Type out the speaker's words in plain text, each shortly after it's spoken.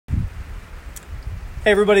Hey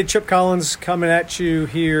everybody, Chip Collins coming at you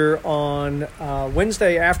here on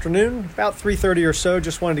Wednesday afternoon, about 3:30 or so.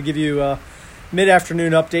 Just wanted to give you a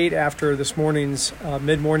mid-afternoon update after this morning's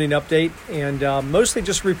mid-morning update, and mostly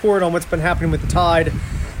just report on what's been happening with the tide.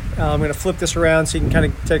 I'm going to flip this around so you can kind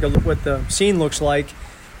of take a look what the scene looks like.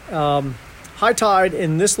 High tide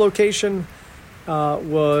in this location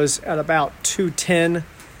was at about 2:10,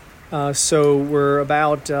 so we're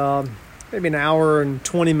about maybe an hour and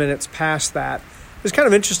 20 minutes past that. It was kind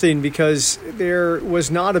of interesting because there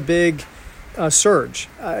was not a big surge.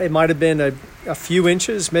 It might have been a few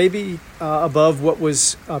inches maybe above what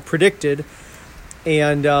was predicted.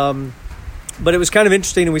 And but it was kind of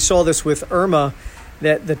interesting, and we saw this with Irma,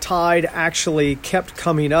 that the tide actually kept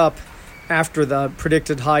coming up after the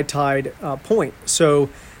predicted high tide point. So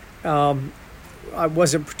I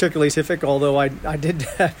wasn't particularly specific, although I did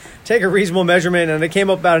take a reasonable measurement, and it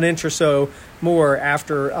came up about an inch or so more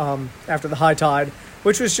after the high tide,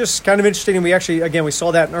 which was just kind of interesting. And we actually, again, we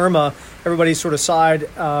saw that in Irma. Everybody sort of sighed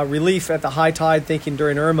relief at the high tide, thinking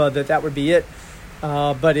during Irma that would be it.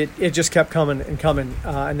 But it just kept coming and coming,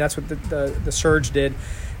 and that's what the surge did.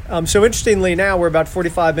 So interestingly, now we're about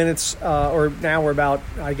 45 minutes, or now we're about,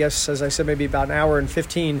 I guess, as I said, maybe about an hour and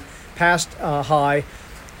 15 past high,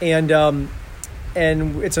 and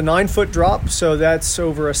it's a 9-foot drop, so that's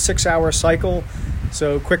over a 6-hour cycle.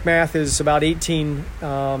 So quick math is about 18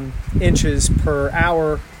 inches per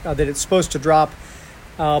hour that it's supposed to drop.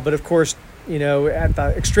 But of course, you know, at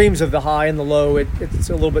the extremes of the high and the low, it's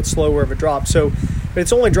a little bit slower of a drop. But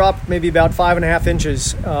it's only dropped maybe about 5.5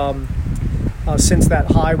 inches since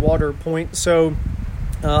that high water point. So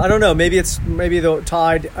I don't know. Maybe the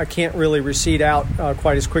tide can't really recede out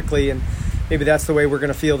quite as quickly, and maybe that's the way we're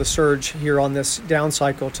going to feel the surge here on this down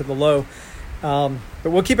cycle to the low. But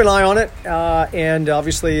we'll keep an eye on it, and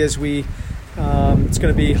obviously as it's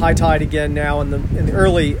going to be high tide again now in the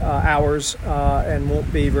early hours, and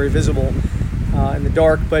won't be very visible in the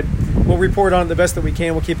dark. But we'll report on it the best that we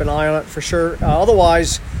can. We'll keep an eye on it for sure.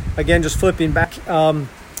 Otherwise, again, just flipping back,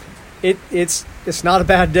 it's not a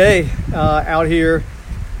bad day out here.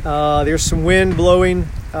 There's some wind blowing,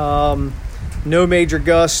 no major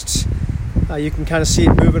gusts. You can kind of see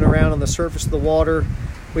it moving around on the surface of the water.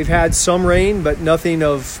 We've had some rain, but nothing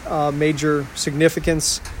of major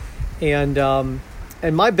significance. And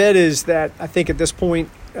my bet is that I think at this point,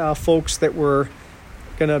 folks that were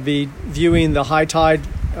going to be viewing the high tide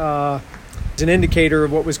as an indicator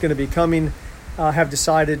of what was going to be coming have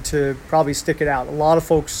decided to probably stick it out. A lot of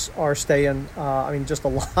folks are staying. Just a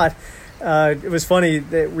lot. It was funny.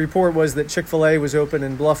 The report was that Chick-fil-A was open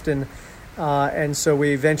in Bluffton, and so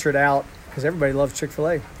we ventured out, because everybody loves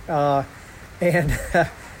Chick-fil-A.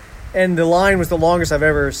 And the line was the longest I've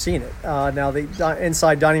ever seen it. Now, the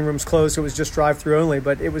inside dining room's closed, so it was just drive-through only,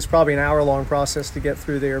 but it was probably an hour-long process to get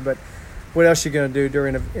through there. But what else are you going to do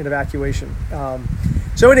during an evacuation?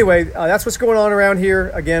 So anyway, that's what's going on around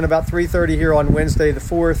here. Again, about 3:30 here on Wednesday the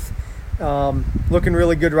 4th. Looking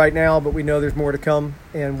really good right now, but we know there's more to come,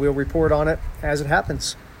 and we'll report on it as it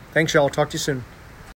happens. Thanks, y'all. Talk to you soon.